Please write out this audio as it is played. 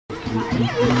All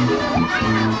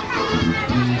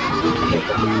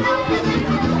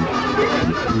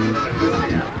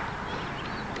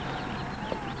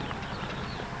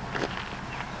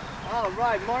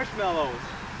right, marshmallows.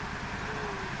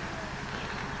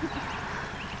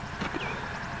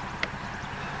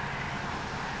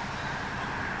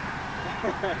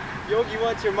 Yogi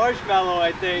wants your marshmallow,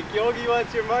 I think. Yogi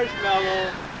wants your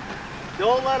marshmallow.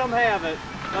 Don't let him have it.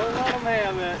 Don't let him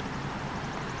have it.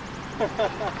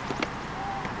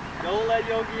 Don't let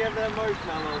Yogi have that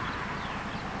marshmallow.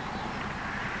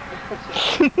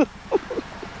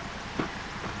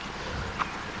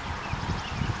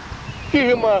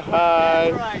 Give him a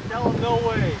high. That's right. Tell him no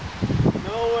way.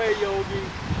 No way, Yogi.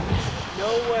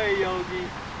 No way, Yogi.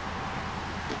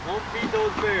 Don't feed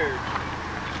those bears.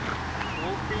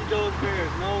 Don't feed those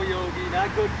bears. No, Yogi. Not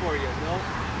good for you. No.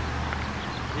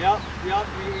 Yep. You're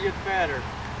going to get fatter.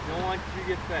 Don't want you to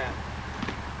get fat.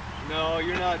 No,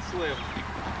 you're not slim.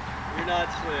 You're not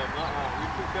slim.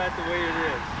 You're too fat the way it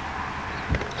is.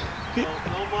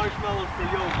 No marshmallows for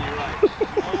Yogi, right?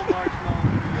 No marshmallows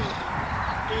for Yogi.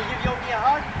 Can you give Yogi a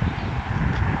hug?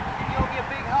 Give Yogi a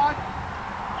big hug?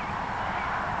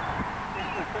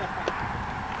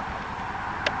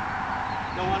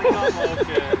 Don't want to come?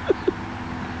 Okay.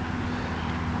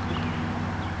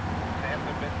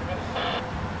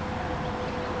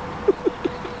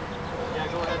 Yeah,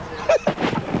 go ahead,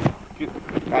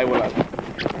 Sam. I will not.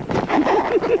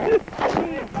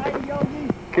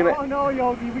 Oh no,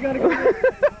 Yogi, we gotta go this way.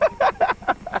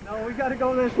 No, we gotta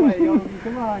go this way, Yogi.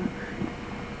 Come on.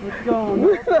 Let's go.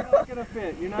 No, you're not gonna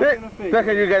fit. You're not gonna fit. Look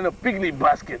at you got in a picnic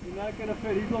basket. You're not gonna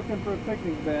fit. He's looking for a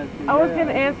picnic basket. I was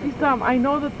gonna ask you something. I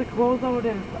know that the closeout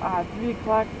is 3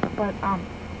 o'clock, but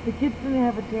the kids didn't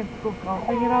have a chance to go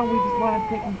golfing at all. We just want to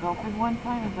take them golfing one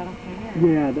time. Is that okay? Or?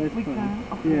 Yeah, that's we fine. can.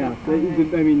 Okay, Yeah,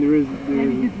 I mean there is the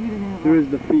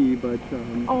the fee, but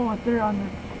oh, if they're on the.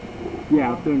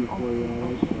 yeah, if they're under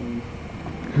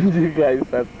 $40. You guys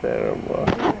are terrible.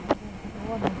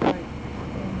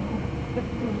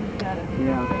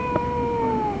 Yeah.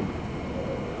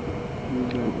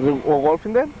 We'll go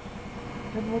golfing then?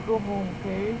 Then we'll go home,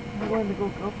 okay? You wanted to go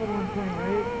golfing one time,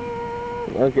 right?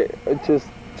 Okay, just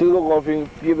go golfing,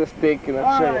 get a steak and a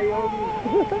shake.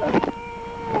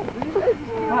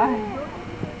 Bye.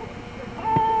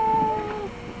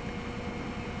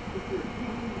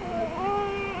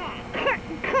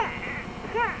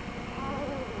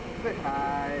 Say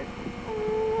hi.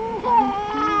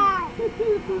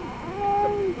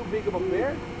 Too big of a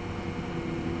bear?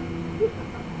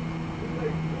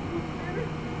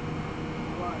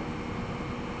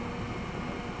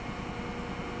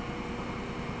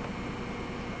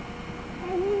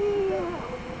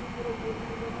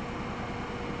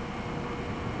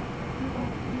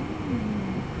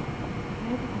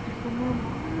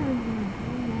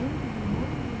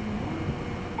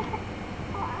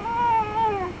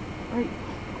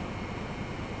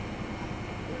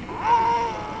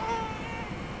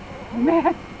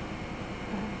 Matt.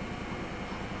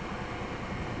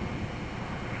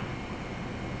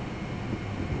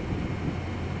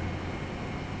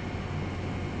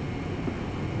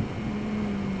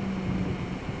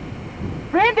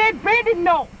 Brandon,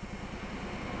 no!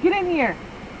 Get in here.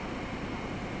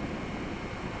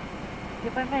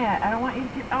 Get by Matt. I don't want you to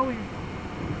get out of here.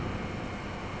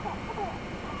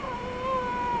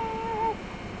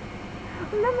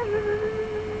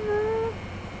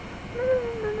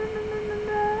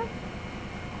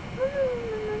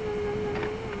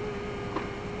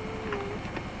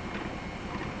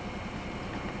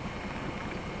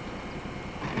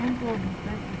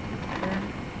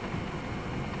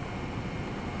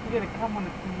 We're gonna come when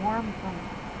it's warm.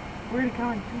 We're gonna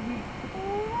come in 2 weeks.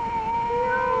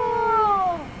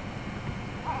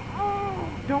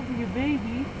 Don't be a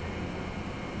baby.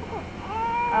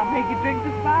 I'll make you drink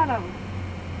this bottle.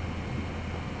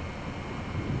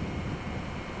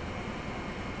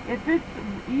 If it's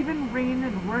even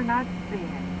raining, we're not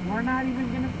staying. We're not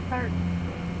even gonna start.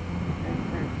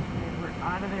 We're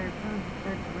out of there as soon as it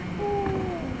starts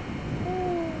raining.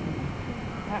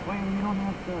 That way we don't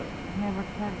have to have our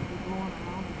cars going around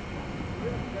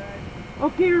and stuff.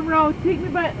 Okay, Monroe, take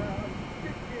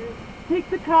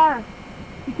the car.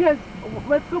 Because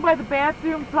let's go by the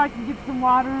bathroom so I can get some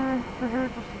water for her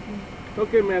so she can.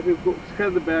 Okay, Matthew, go head to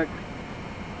the back.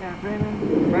 Yeah, Brandon,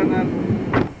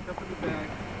 Step in the back.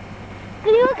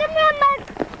 Can you look at me on my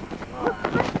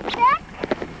back?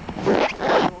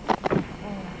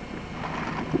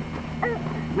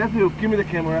 Matthew, give me the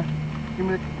camera.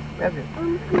 Matthew,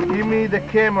 give me the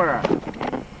camera.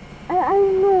 I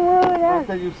don't know where it What is.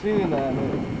 are you seeing?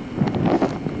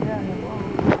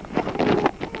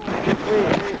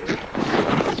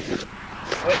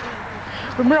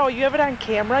 Romero, you have it on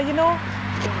camera, you know?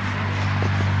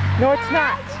 No, it's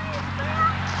not.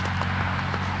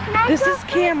 This is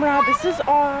camera. This is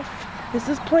off. This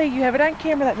is play. You have it on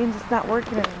camera. That means it's not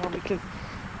working anymore because,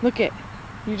 look it,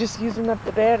 you're just using up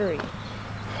the battery.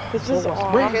 This is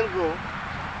off. We can go.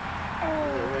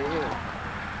 Right here.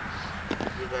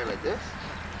 You go like this.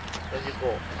 Then you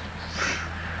go.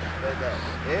 Like that.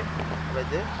 Okay? Like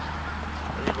this.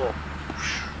 And you go.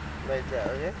 Like that.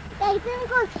 Okay? Like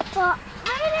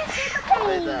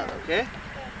that. Okay?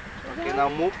 Okay, now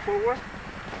move forward.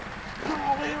 No,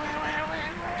 wait.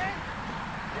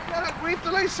 You gotta wait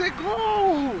till I say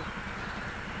go.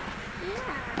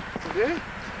 Yeah. Okay?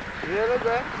 Yeah, like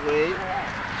that. Wait.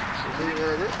 So you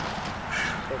gotta do this.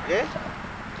 Okay?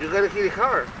 You gotta hit it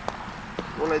hard.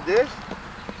 Go like this.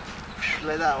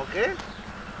 Like that, okay?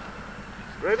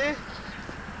 Ready?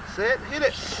 Set, hit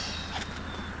it.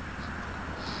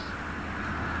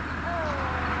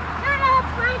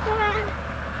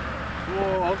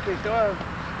 Whoa, okay, come on.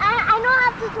 I know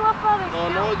how to do it for it. No,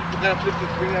 you gotta flip the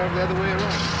screen out the other way around.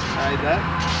 Like that.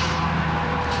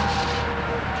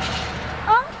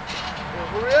 Oh?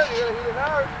 For real, you gotta hit it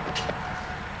hard.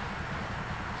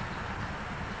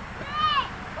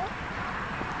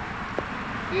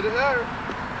 Hit it hard.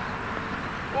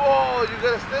 Whoa, you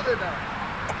gotta stay there now.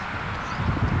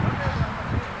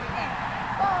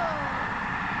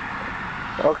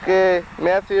 Okay,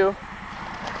 Matthew.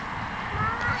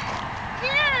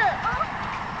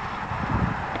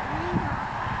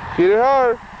 Hit it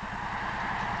hard.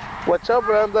 Watch out,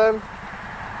 Brandon.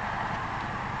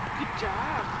 Good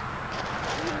job.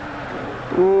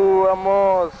 Ooh,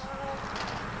 almost.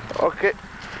 Okay.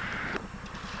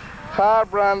 Hard,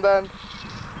 Brandon.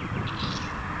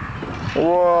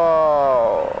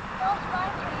 Whoa.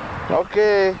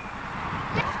 Okay.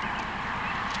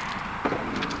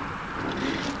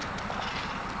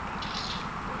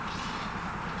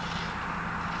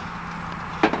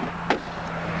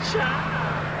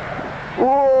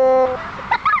 Whoa.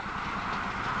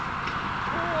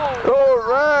 All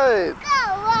right.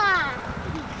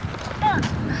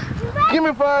 Give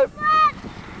me 5.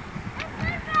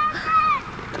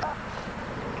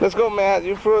 Let's go, Matt.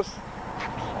 You first.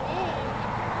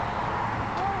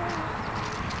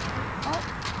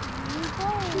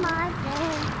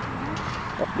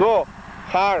 Go.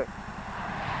 Hard.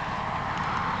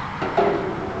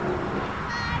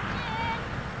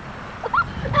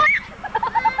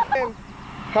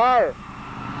 Hard.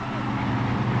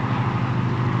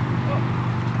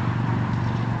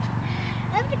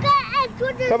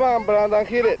 Come on, Brandon,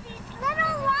 hit it.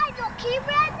 Little line, okay,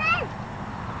 Brandon?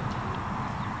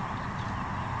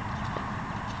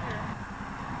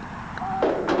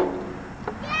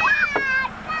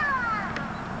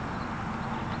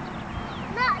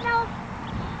 No.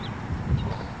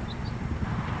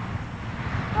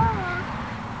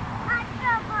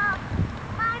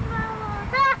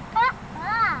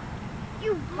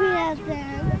 You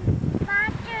Brandon.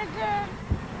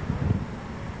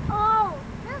 Oh,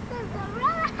 this is a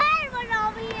really hard one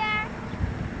over here.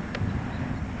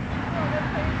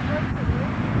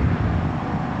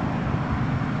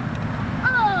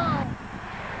 Oh.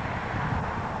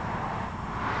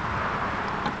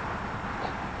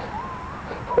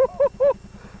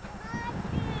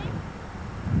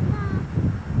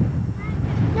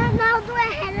 Now go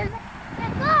ahead and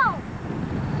let go.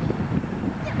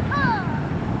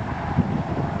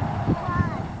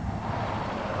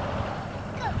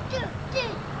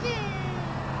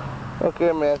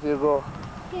 Okay, Matthew, go.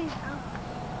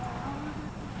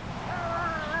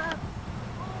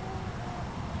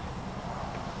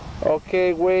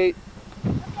 Okay, wait.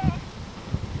 Okay.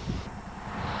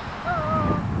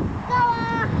 Go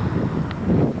on.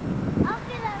 I'll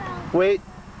get it out. Wait.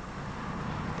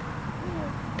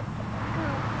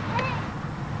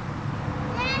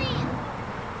 Daddy.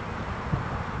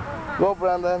 Go,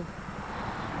 Brandon.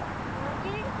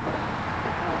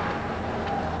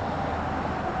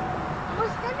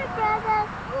 What's that, brother?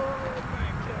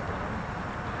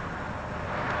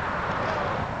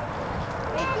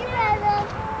 Thank you, brother.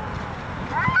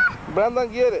 Brandon,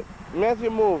 get it. Matthew,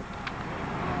 move.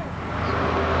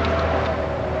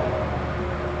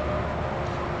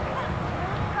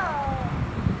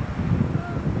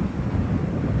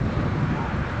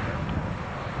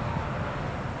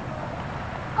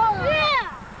 Oh, yeah.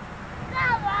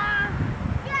 Come on.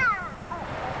 Yeah.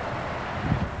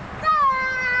 Come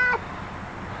on.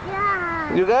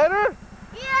 Yeah. You got her?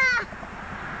 Yeah.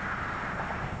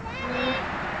 Daddy.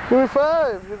 Give me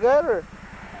 5. You got her.